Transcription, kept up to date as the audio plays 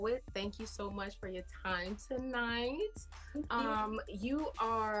Thank you so much for your time tonight. Thank you. You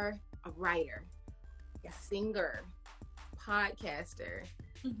are a writer, Yes. singer, podcaster,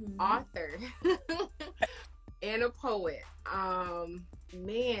 Hmm. author, and a poet.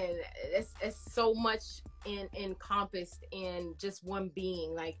 Man, it's so much encompassed in just one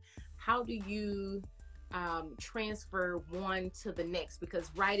being. Like, how do you transfer one to the next?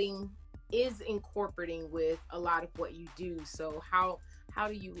 Because writing is incorporating with a lot of what you do. So how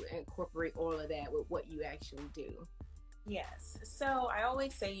do you incorporate all of that with what you actually do? Yes. So I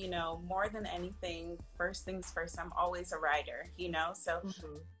always say, more than anything, first things first, I'm always a writer. So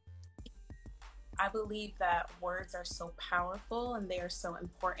Hmm. I believe that words are so powerful and they are so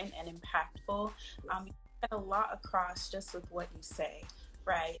important and impactful. You Yes. get a lot across just with what you say,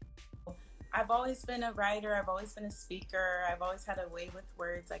 right? I've always been a writer, I've always been a speaker, I've always had a way with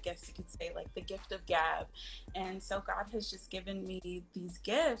words, I guess you could say, like the gift of gab. And so God has just given me these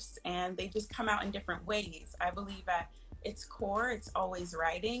gifts and they just come out in different ways. I believe at its core, it's always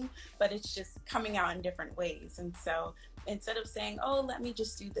writing, but it's just coming out in different ways. And so instead of saying, oh, let me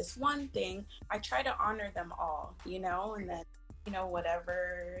just do this one thing, I try to honor them all, and then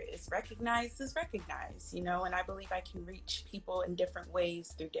whatever is recognized, and I believe I can reach people in different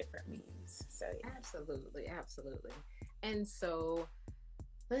ways through different means. So, yeah. Absolutely, absolutely. And so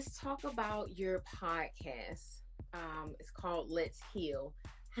let's talk about your podcast. It's called Let's Heal.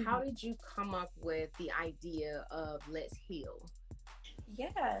 How Mhm. did you come up with the idea of Let's Heal?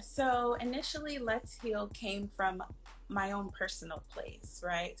 Yeah, so initially, Let's Heal came from my own personal place,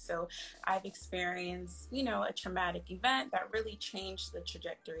 right? So I've experienced, a traumatic event that really changed the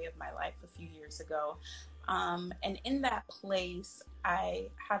trajectory of my life a few years ago. And in that place,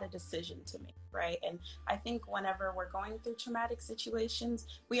 I had a decision to make, right? And I think whenever we're going through traumatic situations,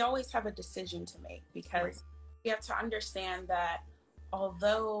 we always have a decision to make Right. because you have to understand that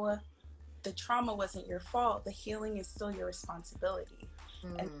although the trauma wasn't your fault, the healing is still your responsibility.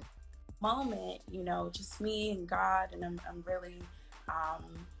 And Mm, moment, just me and God, and I'm really,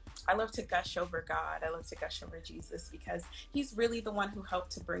 um, I love to gush over God. I love to gush over Jesus because he's really the one who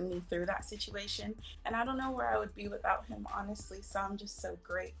helped to bring me through that situation. And I don't know where I would be without him, honestly. So I'm just so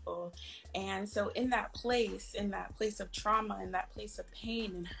grateful. And so in that place of trauma, in that place of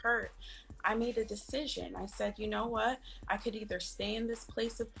pain and hurt, I made a decision. I said, you know what? I could either stay in this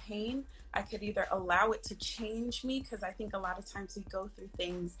place of pain, I could either allow it to change me, because I think a lot of times we go through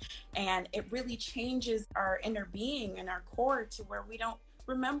things and it really changes our inner being and our core to where we don't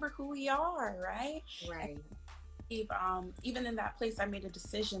remember who we are, right? right. Even in that place, I made a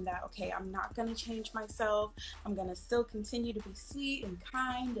decision that, okay, I'm not going to change myself. I'm going to still continue to be sweet and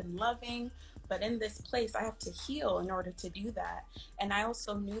kind and loving. But in this place, I have to heal in order to do that. And I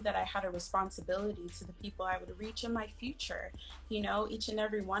also knew that I had a responsibility to the people I would reach in my future. Each and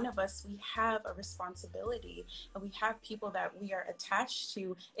every one of us, we have a responsibility and we have people that we are attached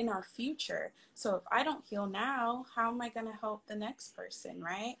to in our future. So if I don't heal now, how am I going to help the next person,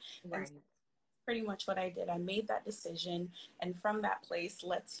 right? And Right. pretty much what I did. I made that decision. And from that place,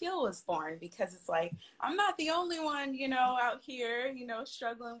 Let's Heal was born, because it's like, I'm not the only one, out here,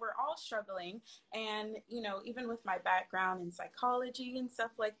 struggling. We're all struggling. And, even with my background in psychology and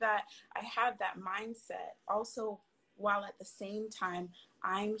stuff like that, I have that mindset also, while at the same time,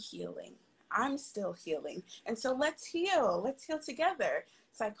 I'm healing. I'm still healing. And so let's heal. Let's heal together.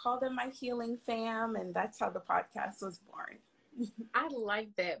 So I call them my healing fam. And that's how the podcast was born. I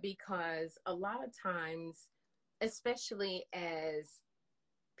like that because a lot of times, especially as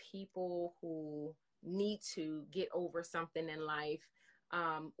people who need to get over something in life,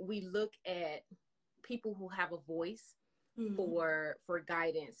 we look at people who have a voice Mhm. for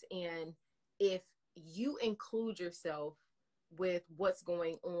guidance. And if you include yourself with what's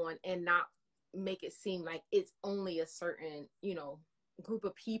going on and not make it seem like it's only a certain, group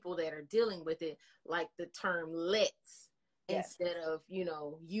of people that are dealing with it, like the term let's, Yes. instead of,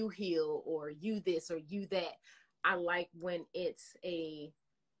 you heal or you this or you that. I like when it's a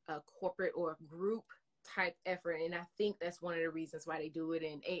corporate or a group type effort. And I think that's one of the reasons why they do it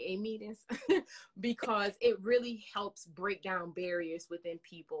in AA meetings, because it really helps break down barriers within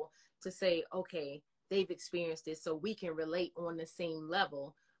people to say, okay, they've experienced this, so we can relate on the same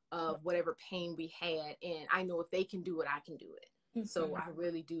level of whatever pain we had. And I know if they can do it, I can do it. So Mhm. I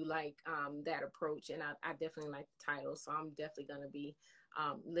really do like that approach, and I definitely like the title. So I'm definitely going to be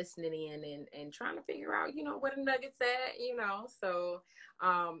listening in and trying to figure out, where the nuggets at. So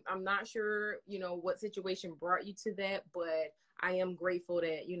I'm not sure, what situation brought you to that, but I am grateful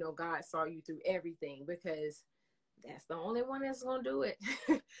that, God saw you through everything, because that's the only one that's going to do it.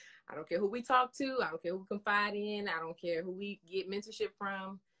 I don't care who we talk to. I don't care who we confide in. I don't care who we get mentorship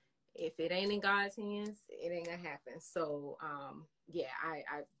from. if it ain't in God's hands, it ain't gonna happen. So yeah,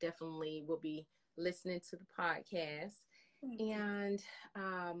 I definitely will be listening to the podcast. Thank you. And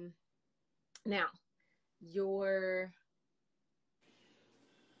now your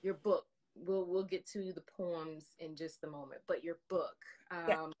book. We'll get to the poems in just a moment, but your book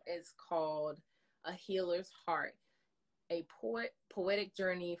Yeah. is called A Healer's Heart, a poetic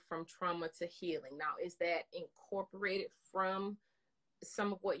journey from trauma to healing. Now, is that incorporated from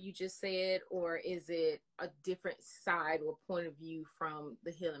some of what you just said, or is it a different side or point of view from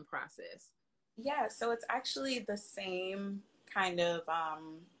the healing process? Yeah, so it's actually the same kind of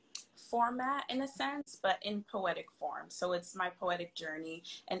format in a sense, but in poetic form. So it's my poetic journey.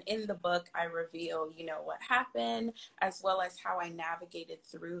 And in the book, I reveal, what happened, as well as how I navigated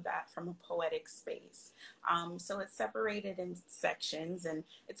through that from a poetic space. So it's separated in sections, and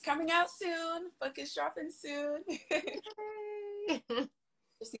it's coming out soon. Book is dropping soon.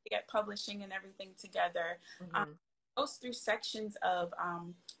 Just to get publishing and everything together. Mm-hmm. Goes through sections of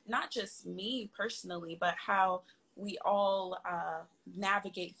not just me personally, but how we all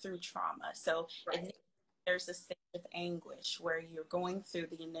navigate through trauma. So Right. there's a stage of anguish where you're going through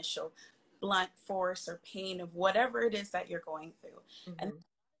the initial blunt force or pain of whatever it is that you're going through. And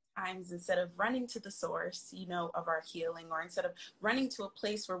Mm-hmm. times, instead of running to the source, of our healing, or instead of running to a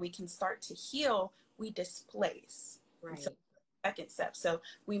place where we can start to heal, we displace. And so Right. second step. So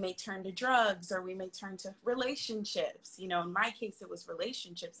we may turn to drugs, or we may turn to relationships. In my case, it was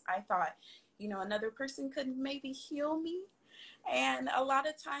relationships. I thought, another person could maybe heal me. And a lot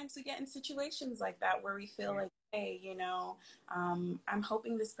of times we get in situations like that where we feel Yeah. like, hey, I'm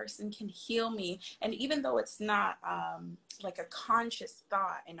hoping this person can heal me. And even though it's not like a conscious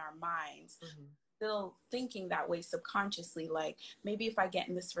thought in our minds, Mm-hmm. still thinking that way subconsciously, like maybe if I get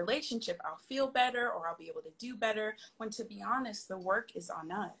in this relationship, I'll feel better, or I'll be able to do better. When, to be honest, the work is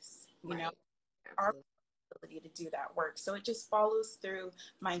on us, Right. our Absolutely. ability to do that work. So it just follows through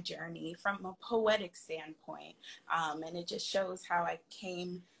my journey from a poetic standpoint. And it just shows how I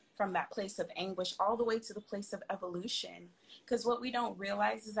came from that place of anguish all the way to the place of evolution. Because what we don't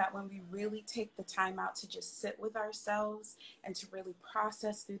realize is that when we really take the time out to just sit with ourselves and to really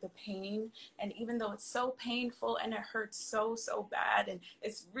process through the pain, and even though it's so painful and it hurts so, so bad, and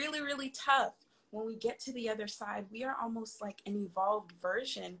it's really, really tough, when we get to the other side, we are almost like an evolved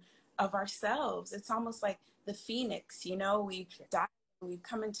version of ourselves. It's almost like the phoenix, we Yeah. die, we've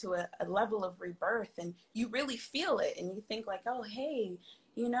come into a level of rebirth, and you really feel it, and you think like, oh, hey,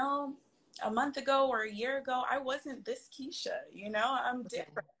 you know a month ago or a year ago, I wasn't this Keisha, I'm Yeah.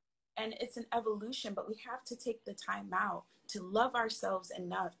 different. And it's an evolution, but we have to take the time out to love ourselves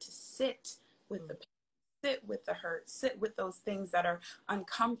enough to sit with Mm. the sit with the hurt, sit with those things that are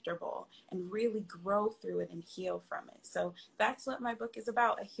uncomfortable, and really grow through it and heal from it. So that's what my book is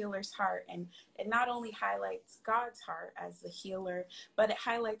about, A Healer's Heart. And it not only highlights God's heart as the healer, but it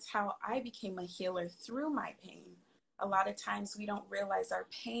highlights how I became a healer through my pain. A lot of times we don't realize our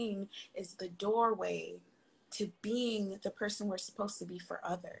pain is the doorway to being the person we're supposed to be for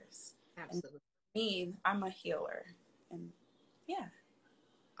others. And Absolutely. me, I'm a healer. And yeah.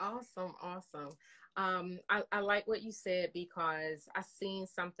 Awesome. Awesome. I like what you said because I seen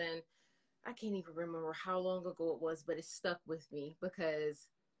something. I can't even remember how long ago it was, but it stuck with me because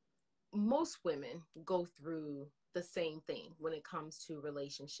most women go through the same thing when it comes to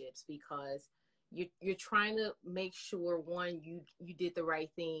relationships because you're trying to make sure one you did the right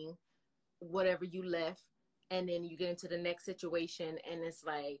thing, whatever you left, and then you get into the next situation and it's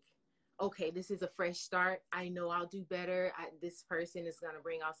like, okay, this is a fresh start. I know I'll do better. This person is going to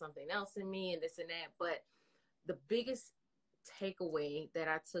bring out something else in me and this and that. But the biggest takeaway that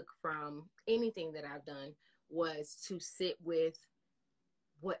I took from anything that I've done was to sit with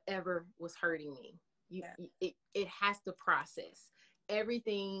whatever was hurting me. Yeah. It has to process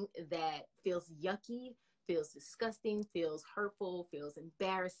everything that feels yucky, feels disgusting, feels hurtful, feels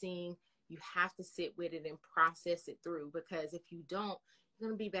embarrassing. You have to sit with it and process it through because if you don't, you're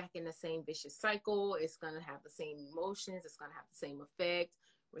going to be back in the same vicious cycle. It's going to have the same emotions, it's going to have the same effect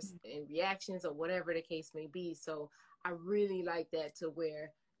and reactions or whatever the case may be. So I really like that, to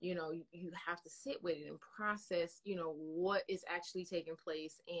where you have to sit with it and process what is actually taking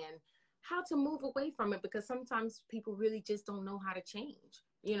place and how to move away from it, because sometimes people really just don't know how to change.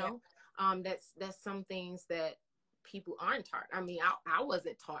 Yeah. That's some things that people aren't taught. I mean, I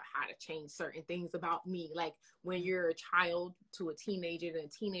wasn't taught how to change certain things about me. Like when you're a child to a teenager, and a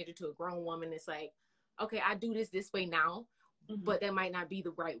teenager to a grown woman, it's like, okay, I do this way now, Mm-hmm. but that might not be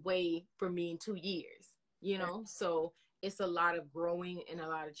the right way for me in 2 years, Yeah. So it's a lot of growing and a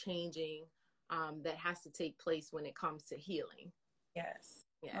lot of changing that has to take place when it comes to healing. Yes.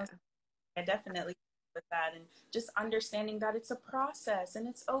 Most Yeah. I definitely with that, and just understanding that it's a process and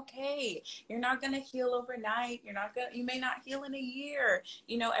it's okay. You're not going to heal overnight. You may not heal in a year.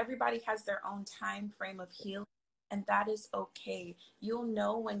 You know, everybody has their own time frame of healing, and that is okay. You'll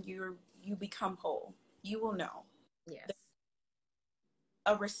know when you become whole. You will know Yes.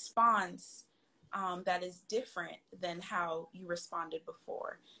 a response that is different than how you responded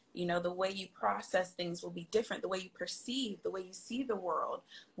before. You know, the way you process things will be different. The way you perceive, the way you see the world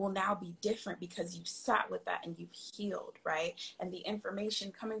will now be different because you've sat with that and you've healed, right? And the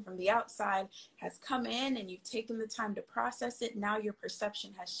information coming from the outside has come in and you've taken the time to process it. Now your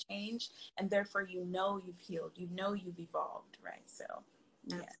perception has changed, and therefore you know you've healed, you know you've evolved, right? So,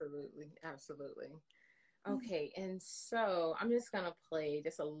 yeah. Absolutely. Absolutely. Okay, and so I'm just gonna play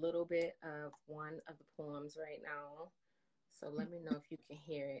just a little bit of one of the poems right now. So let me know if you can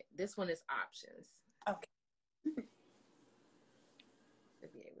hear it. This one is options. Okay. To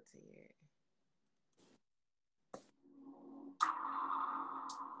be able to hear it.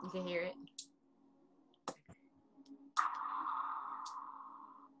 You can hear it?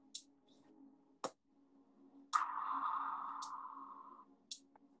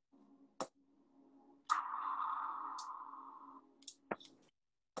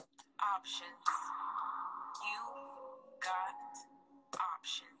 Options. You got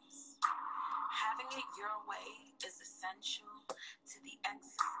options. Having it your way is essential to the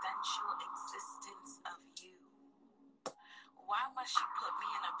existential existence of you. Why must you put me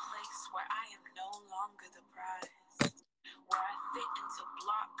in a place where I am no longer the prize? Where I fit into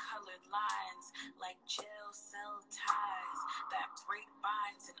block-colored lines like jail cell ties that break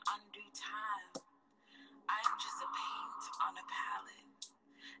binds and undo time. I am just a paint on a palette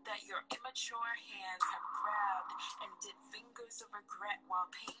that your immature hands have grabbed and did fingers of regret while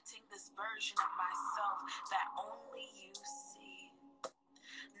painting this version of myself that only you see.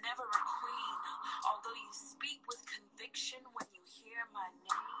 Never a queen, although you speak with conviction when you hear my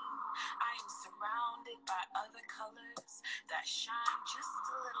name. I am surrounded by other colors that shine just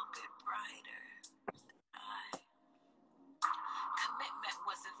a little bit brighter. Commitment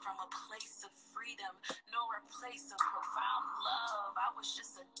wasn't from a place of freedom, nor a place of profound love. I was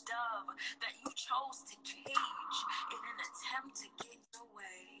just a dove that you chose to cage in an attempt to get your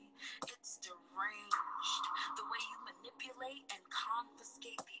way. It's deranged, the way you manipulate and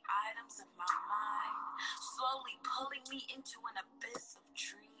confiscate the items of my mind, slowly pulling me into an abyss of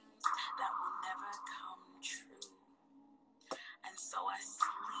dreams that will never come true. And so I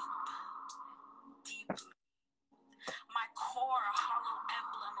sleep deeply. My core, a hollow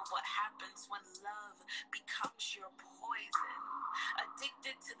emblem of what happens when love becomes your poison.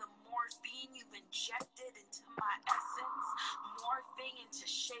 Addicted to the morphine you've injected into my essence, morphing into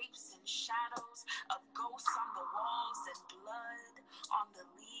shapes and shadows of ghosts on the walls and blood on the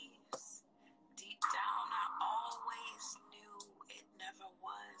leaves. Deep down, I always knew it never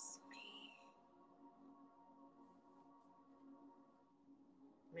was me.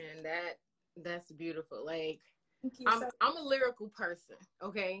 Man, that's beautiful. Like Thank you I'm a lyrical person,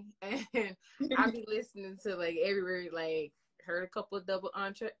 okay? And I be listening to like everywhere, like heard a couple of double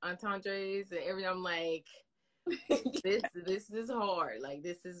entendres and everything. I'm like, this is hard. Like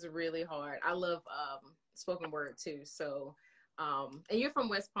this is really hard. I love spoken word too. So and you're from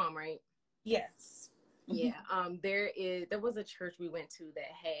West Palm, right? Yes. Yeah. There was a church we went to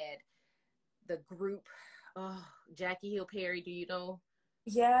that had the group Jackie Hill Perry, do you know?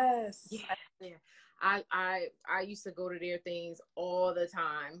 Yes. Yeah, yeah. I used to go to their things all the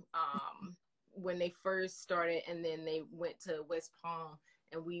time. When they first started, and then they went to West Palm,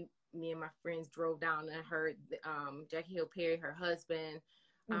 and me and my friends drove down and heard Jackie Hill Perry, her husband,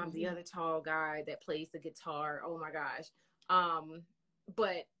 the other tall guy that plays the guitar. Oh my gosh.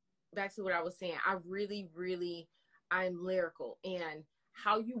 But back to what I was saying, I'm lyrical, and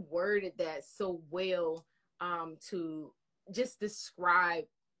how you worded that so well, to just describe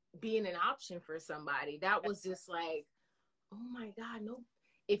being an option for somebody. That was just like, oh my God, no.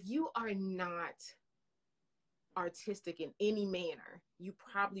 If you are not artistic in any manner, you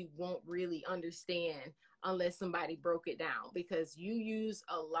probably won't really understand unless somebody broke it down, because you use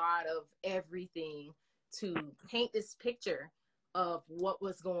a lot of everything to paint this picture of what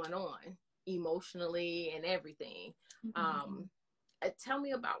was going on emotionally and everything. Tell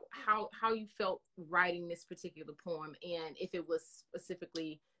me about how you felt writing this particular poem, and if it was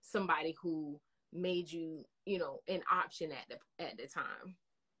specifically somebody who made you, an option at the time.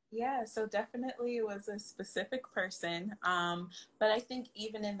 Yeah, so definitely it was a specific person. But I think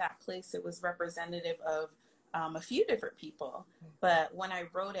even in that place, it was representative of a few different people. But when I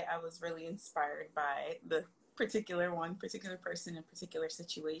wrote it, I was really inspired by particular person, in particular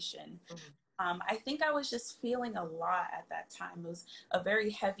situation. Mhm. I think I was just feeling a lot at that time. It was a very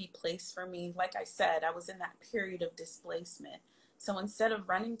heavy place for me. Like I said, I was in that period of displacement. So instead of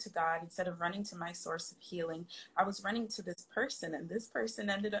running to God, instead of running to my source of healing, I was running to this person, and this person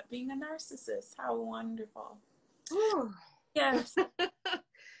ended up being a narcissist. How wonderful. Whew. Yes,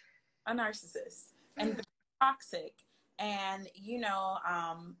 a narcissist, and very toxic. And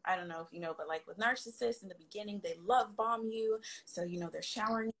I don't know if you know, but like with narcissists in the beginning, they love bomb you. So they're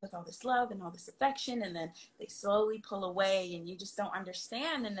showering you with all this love and all this affection, and then they slowly pull away, and you just don't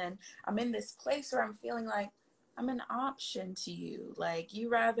understand. And then I'm in this place where I'm feeling like I'm an option to you. Like, you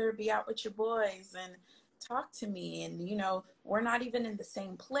rather be out with your boys and talk to me, and we're not even in the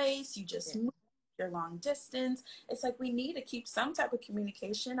same place. You just Yeah. move, you're long distance. It's like, we need to keep some type of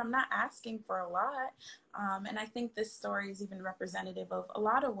communication. I'm not asking for a lot. And I think this story is even representative of a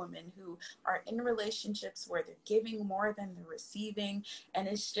lot of women who are in relationships where they're giving more than they're receiving. And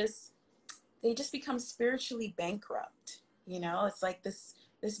they just become spiritually bankrupt. It's like this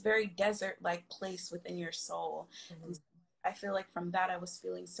very desert like place within your soul. And Mhm. I feel like from that I was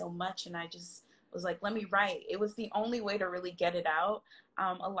feeling so much, and I just was like, let me write. It was the only way to really get it out.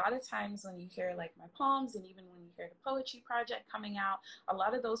 A lot of times when you hear like my poems, and even when you hear the poetry project coming out, a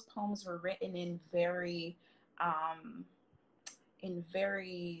lot of those poems were written um, in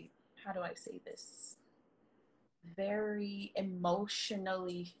very, how do I say this? Very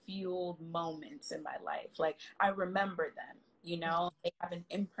emotionally fueled moments in my life. Like, I remember them, they have an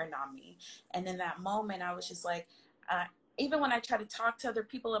imprint on me. And in that moment, I was just like, uh, even when I try to talk to other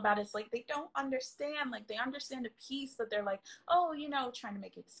people about it, it's like they don't understand. Like, they understand a piece, but they're like, oh, trying to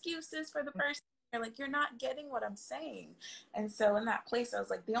make excuses for the person. They're like, you're not getting what I'm saying. And so in that place, I was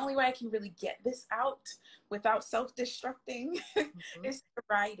like, the only way I can really get this out without self-destructing Mhm. is to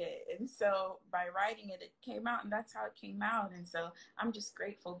write it. And so by writing it, it came out, and that's how it came out. And so I'm just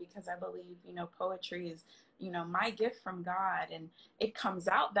grateful, because I believe, poetry is, my gift from God, and it comes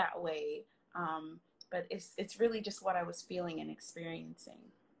out that way. But it's really just what I was feeling and experiencing.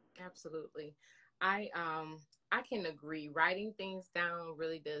 Absolutely. I can agree. Writing things down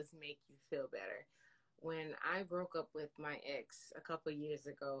really does make you feel better. When I broke up with my ex a couple years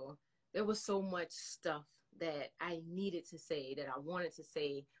ago, there was so much stuff that I needed to say, that I wanted to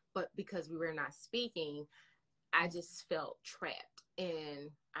say, but because we were not speaking, I just felt trapped.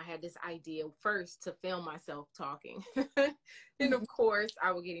 And I had this idea first to film myself talking. Then, of course,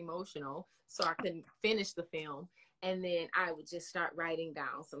 I would get emotional, so I couldn't finish the film. And then I would just start writing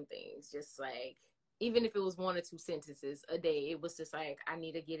down some things, just like, even if it was one or two sentences a day, it was just like, I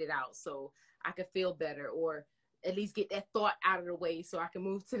need to get it out so I could feel better, or at least get that thought out of the way so I can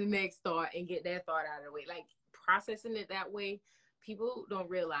move to the next thought and get that thought out of the way. Like, processing it that way, people don't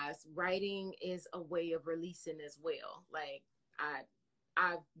realize writing is a way of releasing as well. Like, I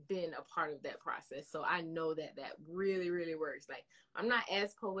I've been a part of that process, so I know that that really really works. Like, I'm not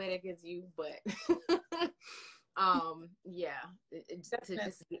as poetic as you, but yeah,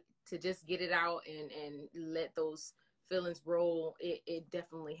 Definitely. to just get it out and let those feelings roll, it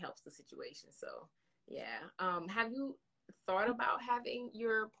definitely helps the situation. So yeah, have you thought about having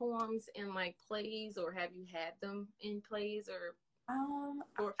your poems in like plays, or have you had them in plays or Um,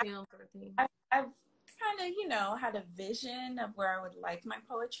 short films or things? I've kind of, had a vision of where I would like my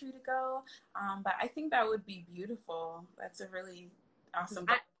poetry to go. But I think that would be beautiful. That's a really awesome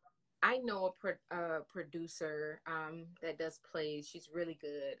I thought. I know a producer that does plays. She's really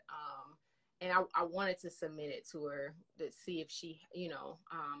good. And I wanted to submit it to her to see if she,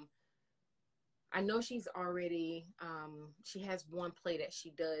 I know she's already, she has one play that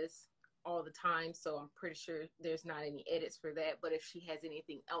she does all the time. So I'm pretty sure there's not any edits for that. But if she has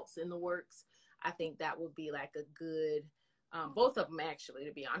anything else in the works, I think that would be like a good, both of them actually,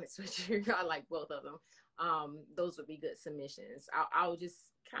 to be honest with you. I like both of them. Those would be good submissions. I'll just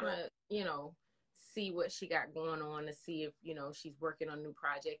kind of, see what she got going on, to see if, she's working on a new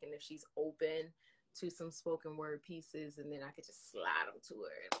project and if she's open to some spoken word pieces, and then I could just slide them to her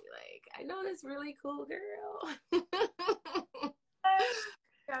and be like, I know this really cool girl.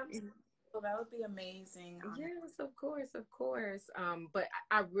 Yeah, well, that would be amazing. Yes, of course, of course. But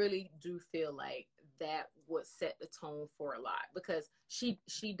I really do feel like that would set the tone for a lot, because she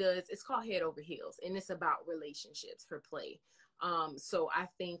does. It's called Head Over Heels, and it's about relationships. Her play. So I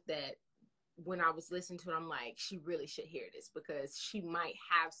think that when I was listening to it, I'm like, she really should hear this, because she might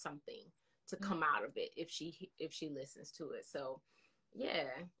have something to come out of it if she listens to it. So yeah,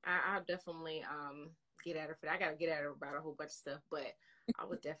 I'll definitely get at her for that. I gotta get at her about a whole bunch of stuff, but I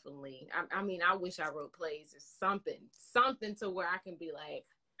would definitely. I mean, I wish I wrote plays or something to where I can be like,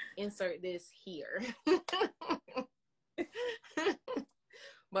 insert this here.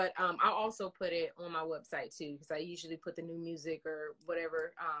 But I'll also put it on my website too, because I usually put the new music or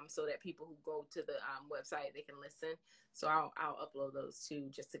whatever, so that people who go to the website, they can listen. So I'll upload those too,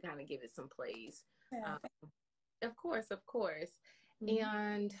 just to kind of give it some plays. Yeah. Um, of course, of course. Mhm.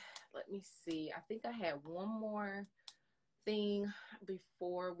 And let me see. I think I had one more thing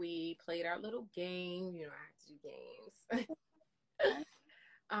before we played our little game. You know, I have to do games.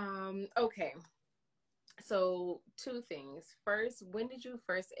 Okay. So two things. First, when did you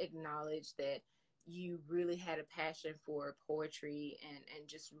first acknowledge that you really had a passion for poetry and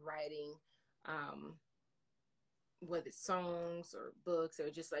just writing, um, whether it's songs or books,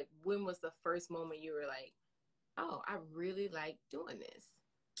 or just like, when was the first moment you were like, oh, I really like doing this?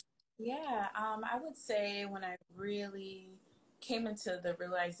 Yeah, I would say when I really came into the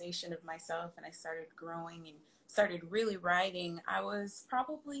realization of myself and I started growing and started really writing, I was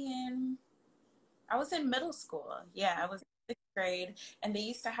in middle school. Yeah, I was in sixth grade, and they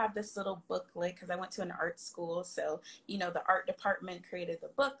used to have this little booklet because I went to an art school. So, the art department created the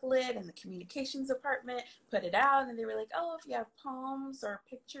booklet, and the communications department put it out. And they were like, oh, if you have poems or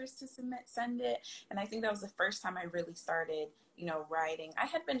pictures to submit, send it. And I think that was the first time I really started, writing. I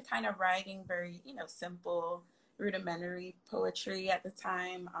had been kind of writing very, simple, rudimentary poetry at the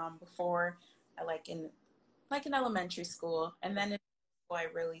time before, like in elementary school, and then in school, I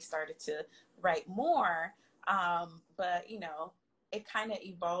really started to write more. But it kind of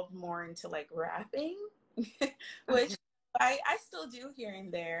evolved more into like rapping, which I still do here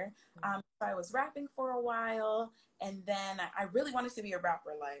and there. So I was rapping for a while, and then I really wanted to be a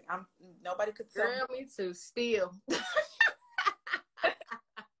rapper. Like nobody could tell me Girl, me too. Still,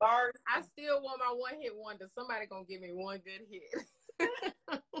 bars. I still want my one hit wonder. Somebody gonna give me one good hit.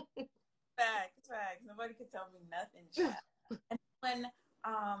 Facts. Nobody could tell me nothing, child. And when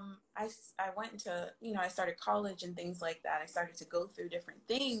I went into, I started college and things like that, I started to go through different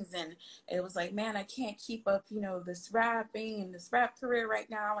things, and it was like, man, I can't keep up, this rapping and this rap career right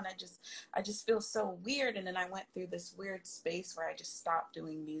now, and I just feel so weird. And then I went through this weird space where I just stopped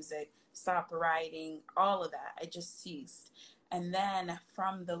doing music, stopped writing, all of that. I just ceased. And then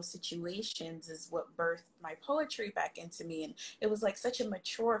from those situations is what birthed my poetry back into me. And it was like such a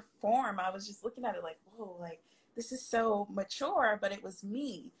mature form. I was just looking at it like, whoa, like this is so mature, but it was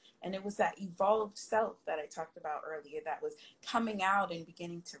me. And it was that evolved self that I talked about earlier that was coming out and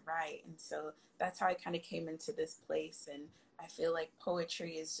beginning to write. And so that's how I kind of came into this place. And I feel like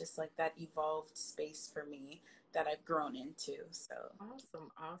poetry is just like that evolved space for me that I've grown into. So,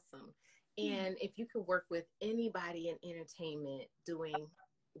 Awesome, awesome. yeah. And if you could work with anybody in entertainment doing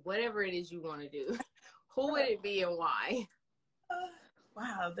whatever it is you want to do, who would it be and why?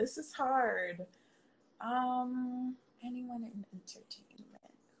 Wow, this is hard. Anyone in entertainment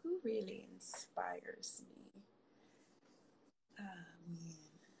who really inspires me? Man,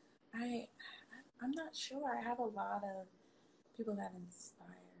 I I'm not sure. I have a lot of people that inspire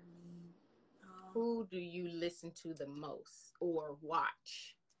me. Um, Who do you listen to the most or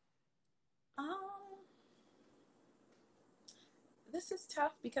watch? um, this is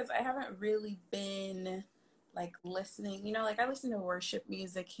tough because I haven't really been like listening. Like I listen to worship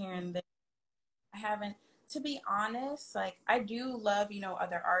music here and there. I haven't, to be honest, like I do love,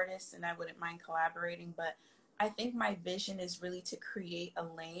 other artists and I wouldn't mind collaborating, but I think my vision is really to create a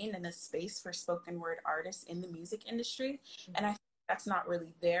lane and a space for spoken word artists in the music industry. And I think that's not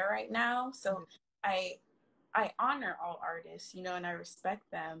really there right now. So Mhm. I I honor all artists, and I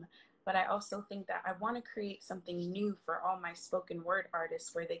respect them, but I also think that I want to create something new for all my spoken word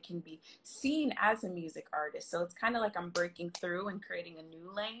artists where they can be seen as a music artist. So it's kind of like I'm breaking through and creating a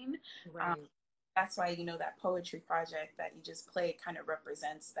new lane. Um, Right. that's why that poetry project that you just played kind of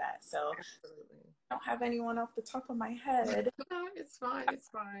represents that. So Absolutely. I don't have anyone off the top of my head. No, it's fine. It's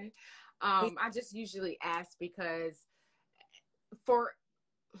fine. I just usually ask because for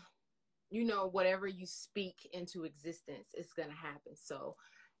whatever you speak into existence, it's gonna happen. So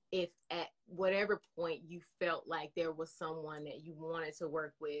if at whatever point you felt like there was someone that you wanted to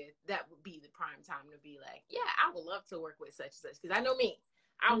work with, that would be the prime time to be like, yeah, I would love to work with such and such. Because I know me,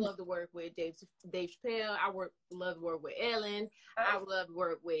 I would Mhm. love to work with Dave Chappelle. Love to work with Ellen. I Oh, would love to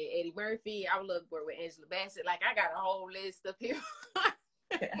work with Eddie Murphy. I would love to work with Angela Bassett. Like I got a whole list of people.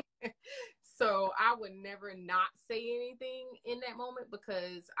 yeah. So I would never not say anything in that moment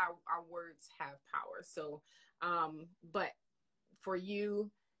because our words have power. So, but for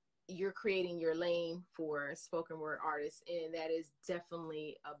you, you're creating your lane for spoken word artists, and that is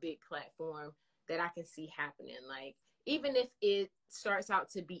definitely a big platform that I can see happening. Like, even if it starts out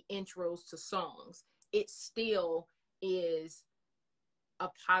to be intros to songs, it still is a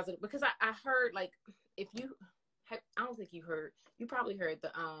positive, because I heard, like, if you have, I don't think you probably heard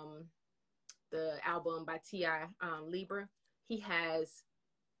the album by T.I. Libra. He has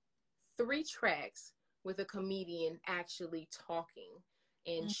 3 tracks with a comedian actually talking,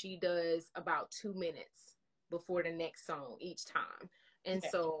 and she does about 2 minutes before the next song each time. And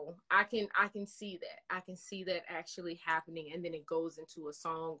so I can see that. I can see that actually happening, and then it goes into a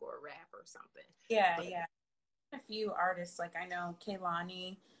song or a rap or something. Yeah, But, yeah. A few artists, like I know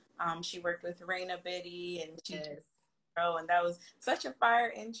Kehlani, she worked with Raina Biddy, and she did yes, intro, and that was such a fire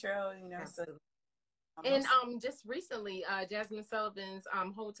intro, you know. So absolutely. And just recently, Jasmine Sullivan's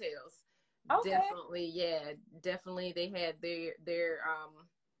Hotels. okay, Definitely, yeah, definitely they had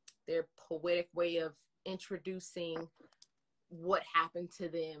their poetic way of introducing what happened to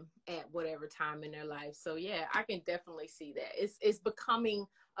them at whatever time in their life. So yeah, I can definitely see that. It's becoming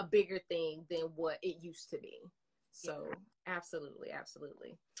a bigger thing than what it used to be. So yeah. absolutely,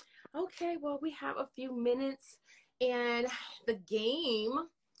 absolutely. Okay, well, we have a few minutes, and the game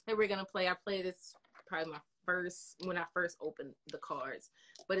that we're gonna play, I played this probably when I first opened the cards,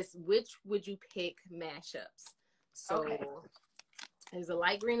 but it's which would you pick mashups. So Okay. there's a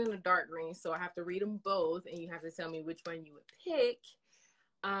light green and a dark green, so I have to read them both, and you have to tell me which one you would pick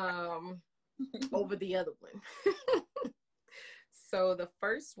over the other one. So the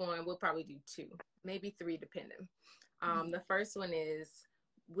first one, we'll probably do 2, maybe 3, depending. The first one is,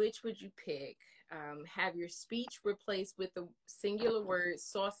 which would you pick? Have your speech replaced with the singular word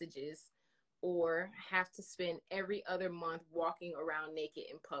sausages, or have to spend every other month walking around naked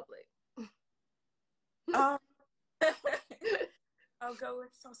in public? Um, I'll go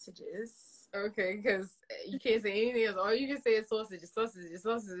with sausages. Okay, because you can't say anything else. All you can say is sausages, sausages,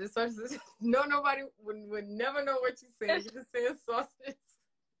 sausages, sausages. No, nobody would never know what you're saying. You're just saying sausages.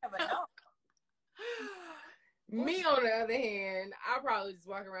 Yeah, but no. Me, on the other hand, I'll probably just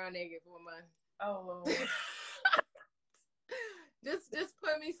walk around naked for a month. Oh, just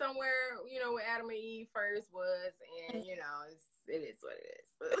put me somewhere, where Adam and Eve first was, and it is what it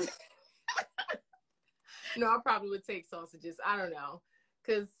is. No, I probably would take sausages. I don't know,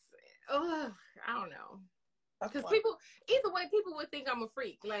 because I don't know, because either way, people would think I'm a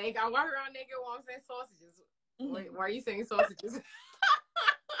freak. Like, I walk around naked while I'm saying sausages. Wait, why are you saying sausages?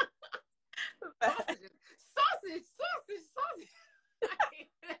 Sausages, sausage.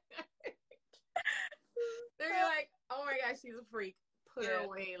 They're like, oh my gosh, she's a freak. Put her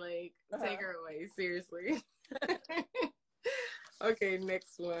away, like, take her away, seriously. Okay,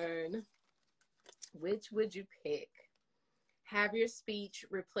 next one. Which would you pick? Have your speech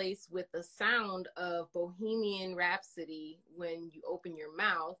replaced with the sound of Bohemian Rhapsody when you open your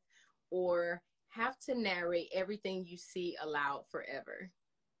mouth, or have to narrate everything you see aloud forever?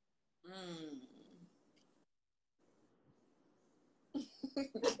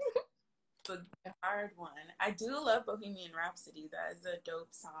 A hard one. I do love Bohemian Rhapsody. That is a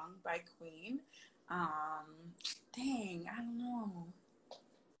dope song by Queen. Dang, I don't know.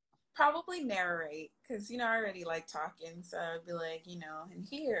 Probably narrate, because I already like talking, so I'd be like, and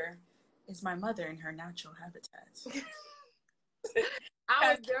here is my mother in her natural habitat.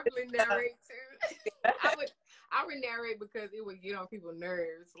 I would definitely narrate too. I would narrate because it would get on people's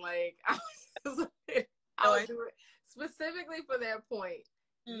nerves. Like, I would do it specifically for that point.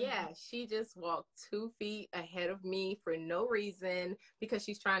 Yeah, she just walked 2 feet ahead of me for no reason because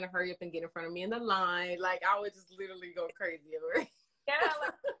she's trying to hurry up and get in front of me in the line. Like, I would just literally go crazy over it. Yeah,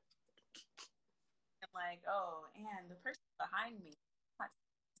 like, oh, and the person behind me,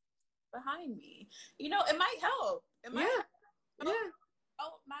 it might help. It might help. Yeah.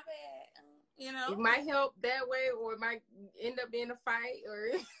 Oh, my bad. It might help that way, or it might end up being a fight,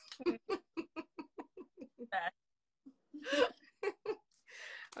 or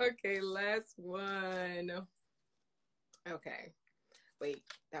okay, last one. Okay. Wait,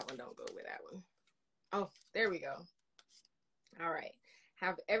 that one don't go with that one. Oh, there we go. All right.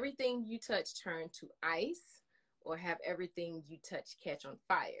 Have everything you touch turn to ice, or have everything you touch catch on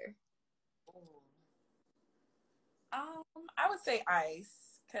fire? I would say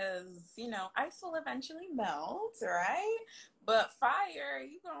ice, because ice will eventually melt, right? But fire,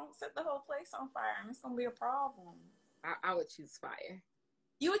 you gonna set the whole place on fire, and it's gonna be a problem. I would choose fire.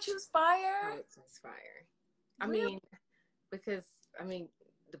 You would choose fire? I would choose fire. Really? Because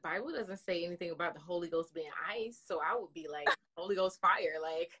the Bible doesn't say anything about the Holy Ghost being ice, so I would be like, Holy Ghost fire,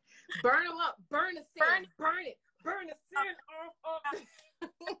 like, burn them up, burn the sin, burn it, burn the sin off.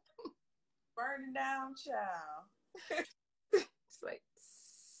 Burn down, child. It's like,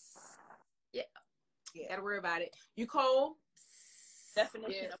 yeah, gotta worry about it. You cold?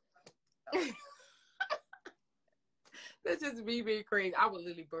 Definition of That's just me being crazy. I would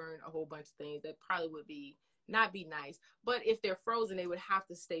literally burn a whole bunch of things that probably would be not be nice. But if they're frozen, they would have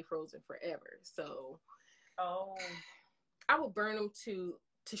to stay frozen forever. So Oh. I would burn them to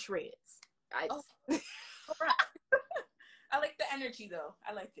shreds. Oh. All right. I like the energy though.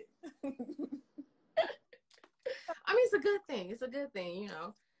 I like it. I mean, it's a good thing. It's a good thing, you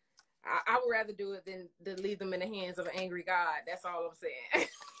know. I would rather do it than to leave them in the hands of an angry God. That's all I'm saying.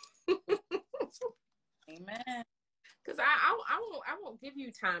 Amen. Because I won't give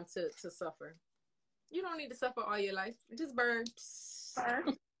you time to suffer. You don't need to suffer all your life. Just burn.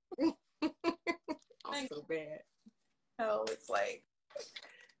 I'm so bad. No, it's like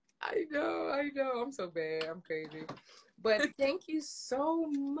I know. I'm so bad. I'm crazy. But thank you so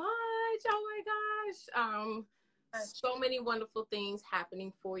much. Oh my gosh. So many wonderful things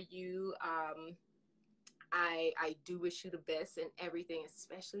happening for you. I do wish you the best in everything,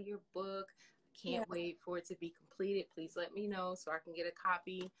 especially your book. yeah, Can't wait for it to be completed. Please let me know so I can get a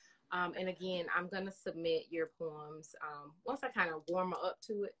copy. And again, I'm going to submit your poems once I kind of warm up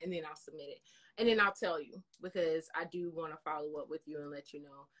to it, and then I'll submit it. And then I'll tell you, because I do want to follow up with you and let you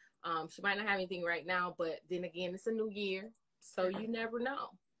know. She might not have anything right now, but then again, it's a new year. So you never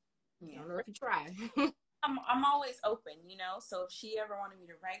know. I don't know if you try. I'm always open, you know. So if she ever wanted me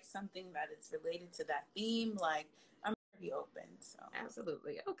to write something that is related to that theme, like I'm pretty open. So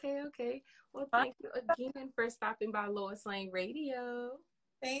Absolutely. Okay. Well, thank you again for stopping by Lois Lane Radio.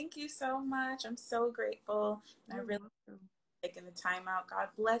 thank you so much. I'm so grateful. And I You're really welcome. taking the time out. God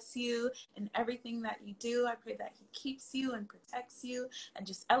bless you in everything that you do. I pray that He keeps you and protects you and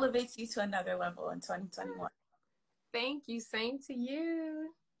just elevates you to another level in 2021. Thank you. Same to you.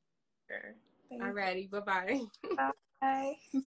 Sure. Thank Alrighty. Bye-bye. you. Bye.